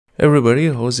Everybody,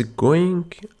 how's it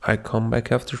going? I come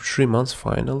back after 3 months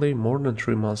finally, more than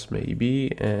 3 months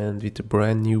maybe, and with a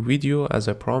brand new video as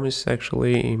I promised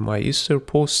actually in my Easter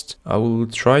post. I will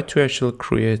try to actually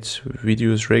create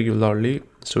videos regularly,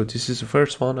 so this is the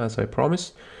first one as I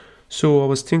promised. So I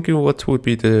was thinking what would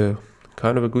be the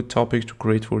kind of a good topic to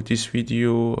create for this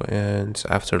video, and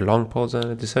after a long pause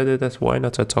I decided that why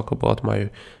not I talk about my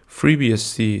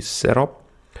FreeBSD setup.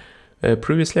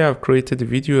 Previously I've created a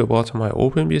video about my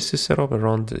OpenBSD setup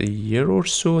around a year or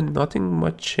so. Nothing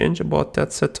much changed about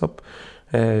that setup.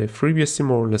 FreeBSD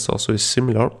more or less also is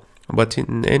similar, but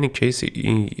in any case,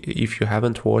 if you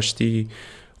haven't watched the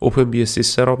OpenBSD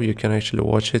setup, you can actually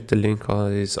watch it. The link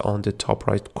is on the top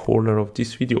right corner of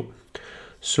this video.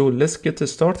 So let's get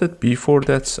started. Before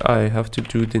that, I have to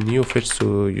do the neofetch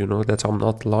so you know that I'm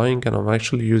not lying and I'm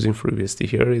actually using FreeBSD.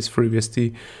 Here is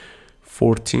FreeBSD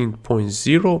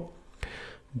 14.0.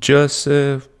 Just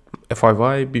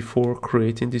FYI, before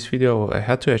creating this video, I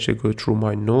had to actually go through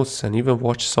my notes and even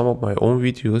watch some of my own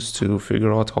videos to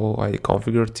figure out how I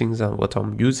configure things and what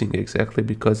I'm using exactly,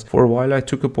 because for a while I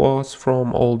took a pause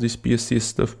from all this BSD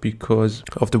stuff because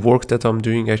of the work that I'm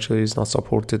doing actually is not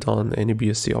supported on any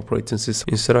BSD operating system.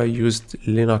 Instead I used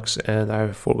Linux and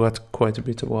I forgot quite a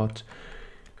bit about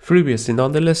FreeBSD.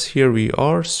 Nonetheless, here we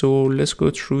are. So let's go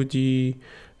through the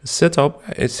setup.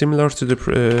 It's similar to the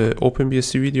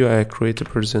OpenBSD video. I created a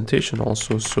presentation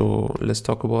also, so let's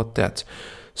talk about that.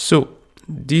 So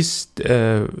this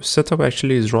setup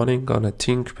actually is running on a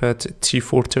ThinkPad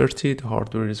T430. The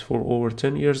hardware is for over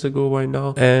 10 years ago by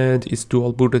now, and it's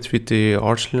dual booted with the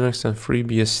Arch Linux and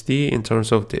FreeBSD. In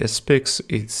terms of the specs,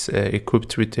 it's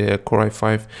equipped with the Core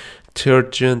i5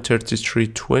 3rd Gen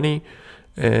 3320,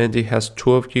 and it has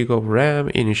 12 gig of RAM.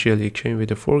 Initially it came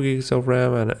with 4 gigs of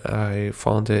RAM, and I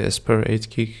found a spare 8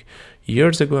 gig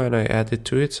years ago and I added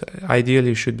to it.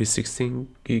 Ideally it should be 16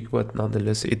 gig, but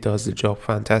nonetheless it does the job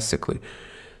fantastically.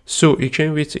 So it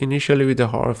came with initially with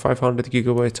a 500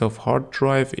 gigabyte of hard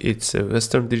drive. It's a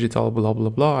Western Digital blah blah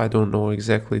blah. I don't know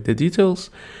exactly the details.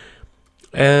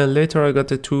 And later I got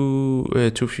the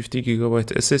 250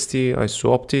 gigabyte SSD. I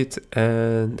swapped it,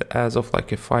 and as of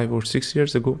like 5 or 6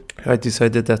 years ago I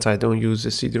decided that I don't use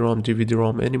the CD-ROM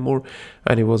DVD-ROM anymore,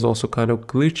 and it was also kind of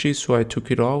glitchy, so I took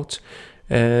it out,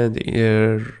 and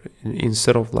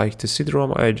instead of like the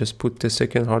CD-ROM I just put the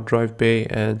second hard drive bay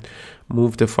and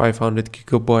moved the 500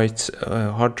 gigabyte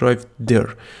hard drive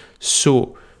there.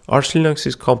 So Arch Linux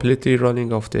is completely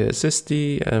running off the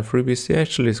SSD, and FreeBSD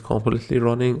actually is completely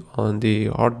running on the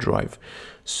hard drive.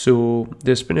 So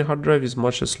the spinning hard drive is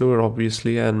much slower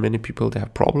obviously, and many people they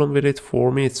have problem with it.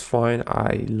 For me it's fine.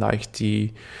 I like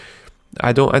the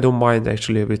I don't mind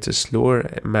actually a bit slower.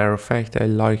 Matter of fact, I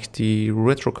like the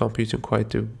retro computing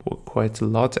quite a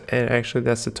lot, and actually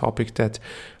that's the topic that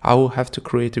I will have to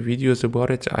create videos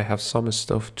about it. I have some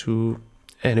stuff to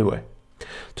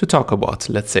talk about,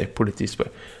 let's say, put it this way.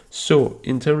 So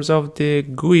in terms of the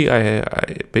GUI, I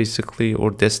basically,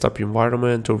 or desktop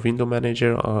environment or window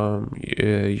manager,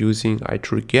 using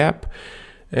i3gap,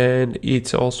 and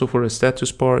it's also for a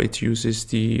status bar. It uses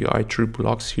the i3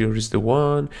 blocks. Here is the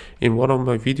one. In one of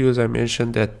my videos I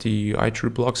mentioned that the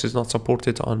i3 blocks is not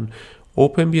supported on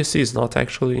OpenBSD. It's not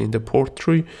actually in the port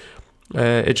tree.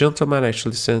 A gentleman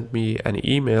actually sent me an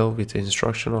email with the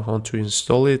instruction on how to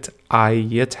install it. I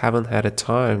yet haven't had a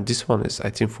time. This one is I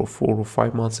think for 4 or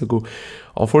 5 months ago.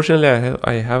 Unfortunately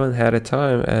I haven't had a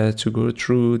time to go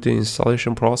through the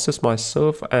installation process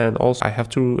myself, and also I have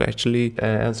to actually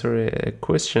answer a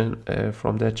question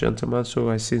from that gentleman, so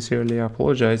I sincerely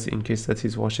apologize in case that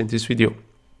he's watching this video.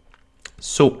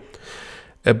 So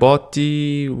about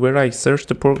where I search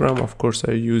the program, of course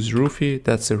I use Roofy.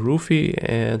 That's a Roofy,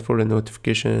 and for the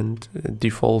notification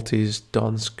default is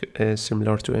Dunsk,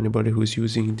 similar to anybody who's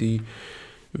using the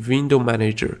window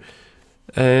manager.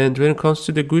 And when it comes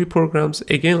to the GUI programs,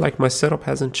 again, like my setup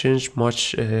hasn't changed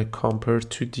much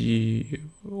compared to the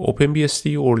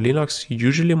OpenBSD or Linux.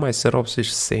 Usually my setups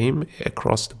is same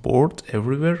across the board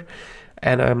everywhere,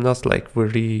 and I'm not like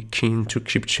very keen to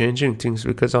keep changing things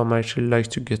because I'm actually like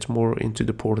to get more into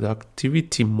the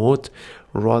productivity mode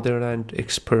rather than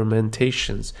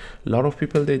experimentations. A lot of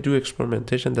people, they do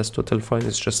experimentation. That's totally fine.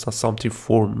 It's just not something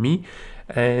for me.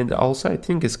 And also I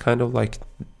think it's kind of like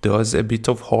does a bit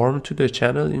of harm to the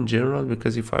channel in general,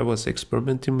 because if I was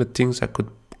experimenting with things I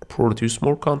could produce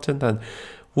more content and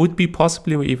would be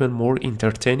possibly even more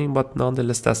entertaining, but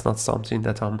nonetheless that's not something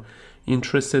that I'm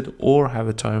interested or have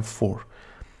a time for.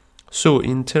 So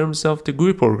in terms of the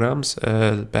GUI programs,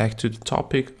 back to the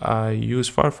topic, I use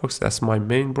Firefox as my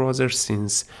main browser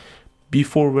since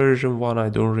before version 1, I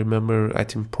don't remember. I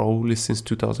think probably since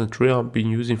 2003 I've been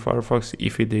using Firefox,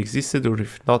 if it existed, or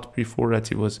if not before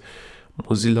that it was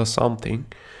Mozilla something.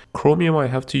 Chromium, I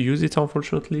have to use it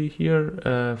unfortunately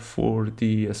here for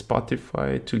the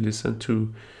Spotify to listen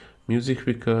to music,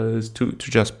 because to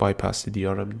just bypass the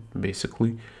DRM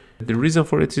basically. The reason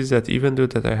for it is that even though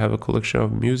that I have a collection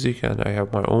of music and I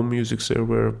have my own music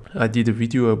server, I did a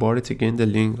video about it, again the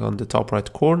link on the top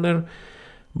right corner,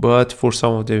 but for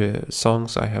some of the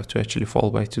songs I have to actually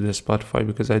fall back to the Spotify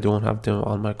because I don't have them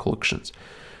on my collections.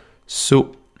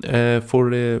 So for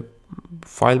the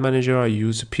file manager, I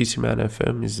use PCman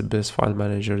FM. Is the best file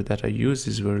manager that I use.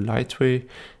 It's very lightweight,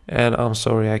 and I'm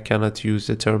sorry I cannot use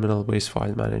the terminal based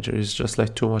file manager. It's just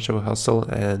like too much of a hassle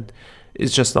and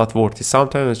it's just not worth it.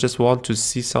 Sometimes I just want to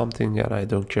see something and I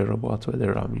don't care about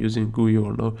whether I'm using GUI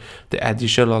or no. The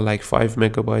additional like 5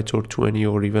 megabyte or 20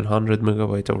 or even 100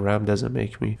 megabyte of RAM doesn't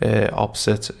make me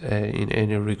upset in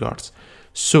any regards.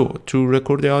 So to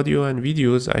record the audio and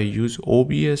videos, I use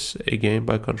OBS, again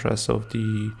by contrast of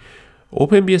the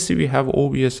OpenBSD. We have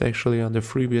OBS actually on the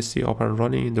FreeBSD up and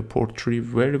running in the port 3,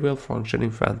 very well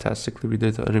functioning fantastically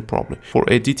without any problem. For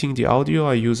editing the audio,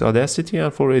 I use Audacity,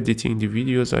 and for editing the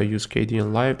videos, I use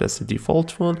KDN Live. That's the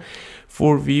default one.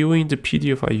 For viewing the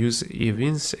PDF, I use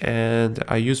Evans, and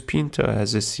I use Pinta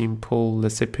as a simple,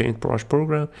 let's say, paintbrush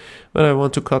program. When I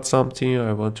want to cut something,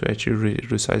 I want to actually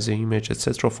resize the image,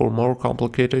 etc. For more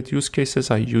complicated use cases,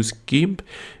 I use GIMP.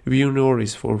 ViewNor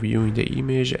is for viewing the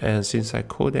image, and since I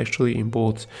code actually in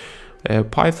both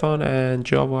Python and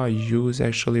Java, I use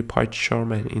actually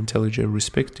PyCharm and IntelliJ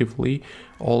respectively.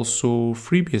 Also,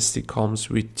 FreeBSD comes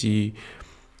with the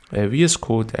VS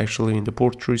Code actually in the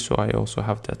port 3, so I also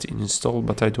have that installed,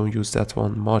 but I don't use that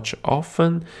one much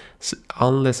often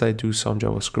unless I do some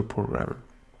JavaScript programming.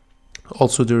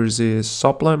 Also, there is a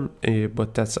Sublime,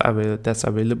 but that's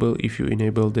available if you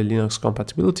enable the Linux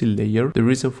compatibility layer. The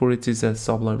reason for it is that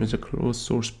Sublime is a closed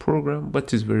source program,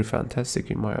 but it's very fantastic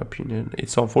in my opinion.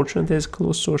 It's unfortunate that it's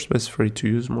closed source, but it's free to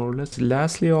use more or less.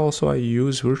 Lastly, also I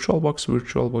use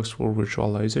VirtualBox for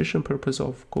virtualization purpose.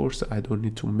 Of course, I don't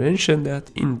need to mention that.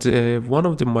 In one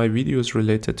of my videos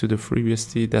related to the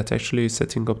FreeBSD, that actually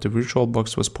setting up the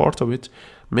VirtualBox was part of it.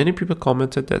 Many people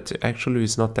commented that actually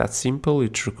it's not that simple.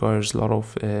 It requires a lot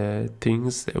of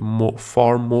things,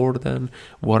 far more than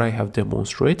what I have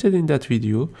demonstrated in that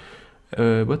video.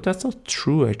 But that's not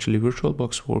true actually.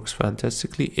 VirtualBox works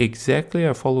fantastically. Exactly,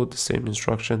 I followed the same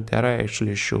instruction that I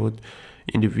actually showed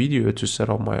in the video to set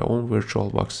up my own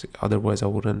VirtualBox. Otherwise, I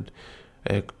wouldn't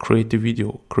create the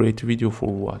video. Create the video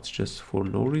for what? Just for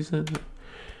no reason?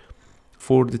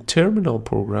 For the terminal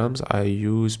programs, I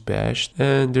use Bash,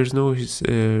 and there's no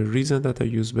reason that I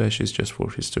use Bash. It's just for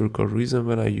historical reason.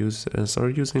 When I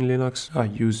started using Linux, I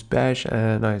use Bash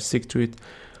and I stick to it.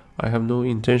 I have no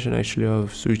intention actually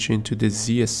of switching to the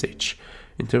ZSH.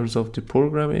 In terms of the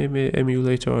program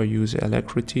emulator, I use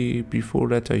Alacrity. Before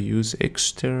that, I use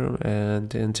Xterm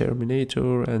and then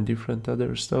Terminator and different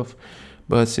other stuff.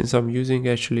 But since I'm using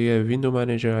actually a window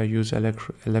manager, I use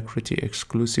Alacrity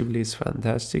exclusively. It's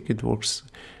fantastic. It works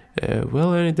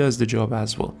well, and it does the job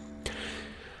as well.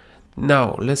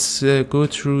 Now let's go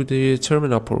through the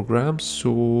terminal programs.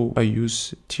 So I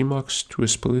use Tmux to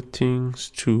split things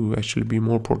to actually be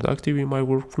more productive in my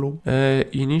workflow.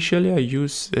 Initially I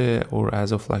used, or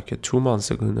as of like 2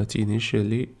 months ago, not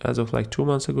initially, as of like 2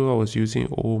 months ago, I was using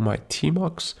all my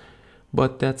Tmux,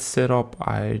 but that setup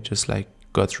I just like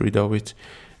got rid of it.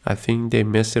 I think they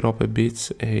messed it up a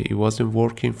bit. It wasn't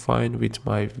working fine with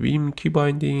my Vim key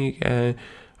binding, and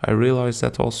I realized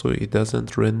that also it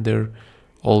doesn't render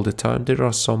all the time. There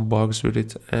are some bugs with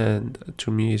it, and to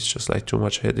me it's just like too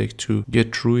much headache to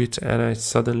get through it. And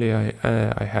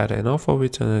I had enough of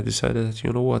it, and I decided that,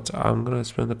 you know what, I'm gonna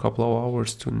spend a couple of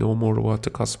hours to know more about the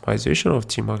customization of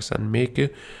Tmux and make a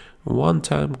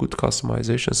one-time good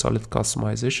customization, solid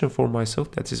customization for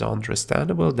myself that is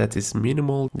understandable, that is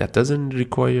minimal, that doesn't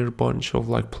require a bunch of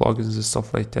like plugins and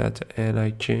stuff like that. And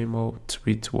I came out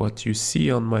with what you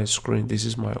see on my screen. This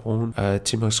is my own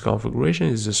Tmux configuration.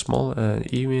 It's small and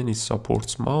even it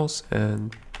supports mouse,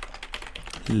 and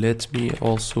let me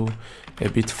also a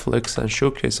bit flex and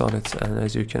showcase on it. And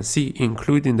as you can see,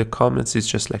 including the comments, it's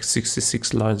just like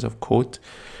 66 lines of code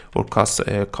or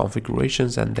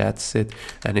configurations, and that's it.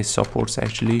 And it supports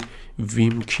actually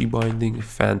Vim key binding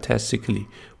fantastically,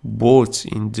 both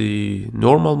in the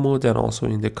normal mode and also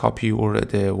in the copy or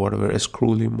the whatever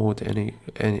scrolling mode, any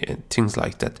things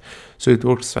like that. So it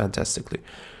works fantastically.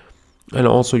 And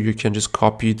also you can just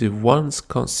copy the one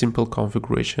simple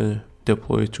configuration,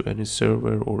 deploy it to any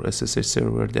server or SSH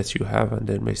server that you have, and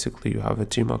then basically you have a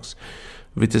Tmux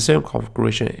with the same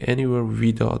configuration anywhere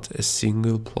without a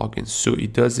single plugin. So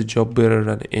it does the job better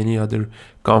than any other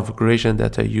configuration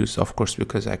that I use, of course,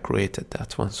 because I created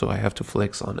that one, so I have to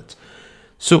flex on it.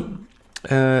 So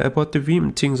about the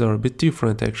Vim, things are a bit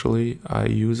different actually. I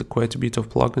use quite a bit of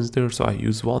plugins there. So I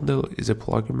use Vandal is a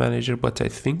plugin manager, but I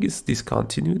think it's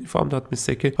discontinued if I'm not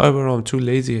mistaken. However, I'm too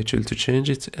lazy actually to change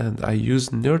it, and I use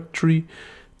Nerd3.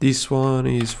 This one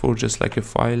is for just like a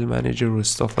file manager or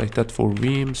stuff like that for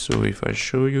Vim. So if I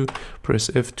show you, press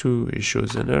F2, it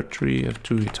shows a Nerd3,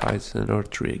 F2, it hides the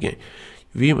Nerd3 again.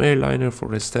 Vim Airliner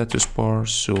for a status bar.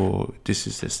 So this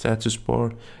is the status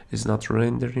bar. It's not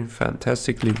rendering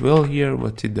fantastically well here,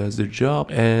 but it does the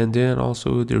job. And then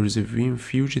also there is a Vim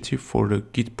Fugitive for the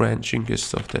Git branching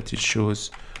stuff that it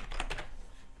shows.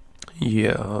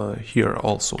 Yeah, here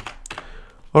also.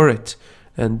 All right.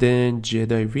 And then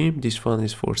Jedi Vim, this one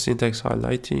is for syntax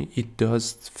highlighting. It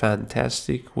does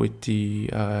fantastic with the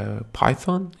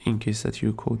Python, in case that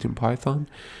you code in Python.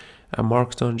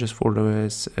 Markdown just for the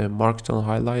Markdown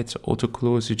highlights. Auto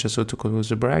close, you just auto close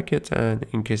the bracket, and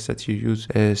in case that you use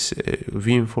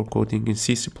Vim for coding in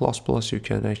C++, you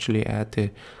can actually add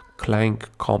the clank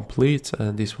complete,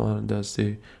 and this one does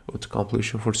the auto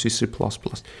completion for C++.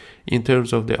 In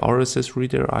terms of the RSS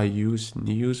reader, I use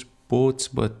News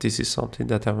both, but this is something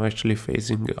that I'm actually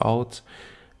phasing out,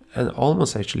 and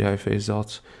almost actually I phase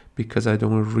out because I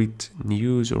don't read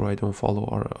news or I don't follow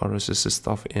RSS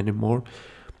stuff anymore.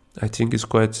 I think it's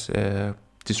quite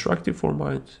destructive for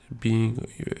mind, being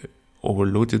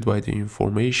overloaded by the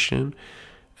information,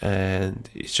 and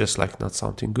it's just like not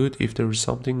something good. If there is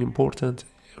something important,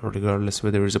 regardless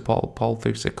whether it's a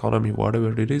politics, economy,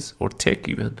 whatever it is, or tech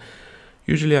even,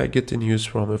 usually I get the news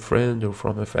from a friend or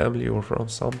from a family or from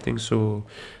something. So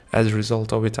as a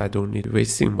result of it, I don't need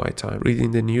wasting my time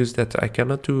reading the news that I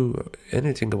cannot do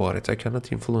anything about it. I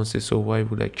cannot influence it, so why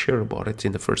would I care about it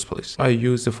in the first place? I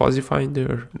use the Fuzzy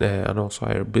Finder, and also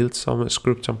I built some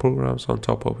scripts and programs on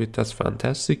top of it. That's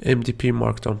fantastic. MDP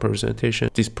Markdown presentation.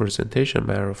 This presentation,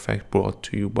 matter of fact, brought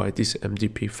to you by this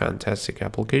MDP fantastic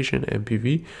application,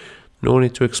 MPV. No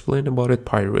need to explain about it.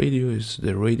 PyRadio is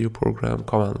the radio program,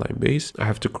 command line based. I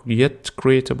have to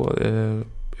create about a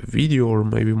video or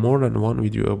maybe more than one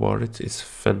video about it. It's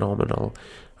phenomenal.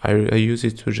 I use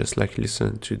it to just like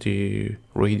listen to the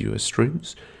radio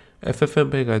streams.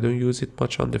 FFmpeg, I don't use it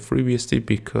much on the FreeBSD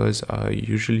because I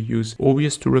usually use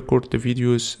OBS to record the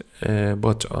videos,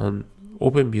 but on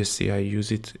OpenBSD I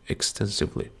use it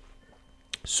extensively.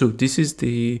 So this is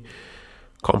the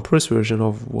compressed version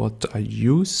of what I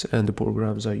use and the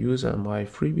programs I use and my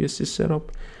FreeBSD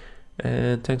setup.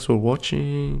 And thanks for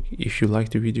watching. If you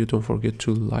liked the video, don't forget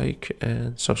to like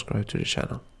and subscribe to the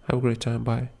channel. Have a great time.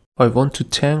 Bye. I want to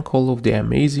thank all of the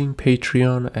amazing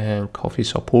Patreon and Ko-fi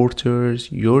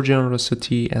supporters. Your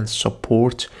generosity and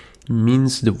support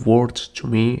means the world to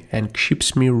me and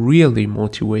keeps me really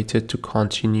motivated to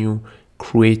continue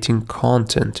creating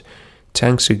content.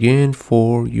 Thanks again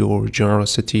for your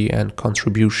generosity and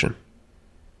contribution.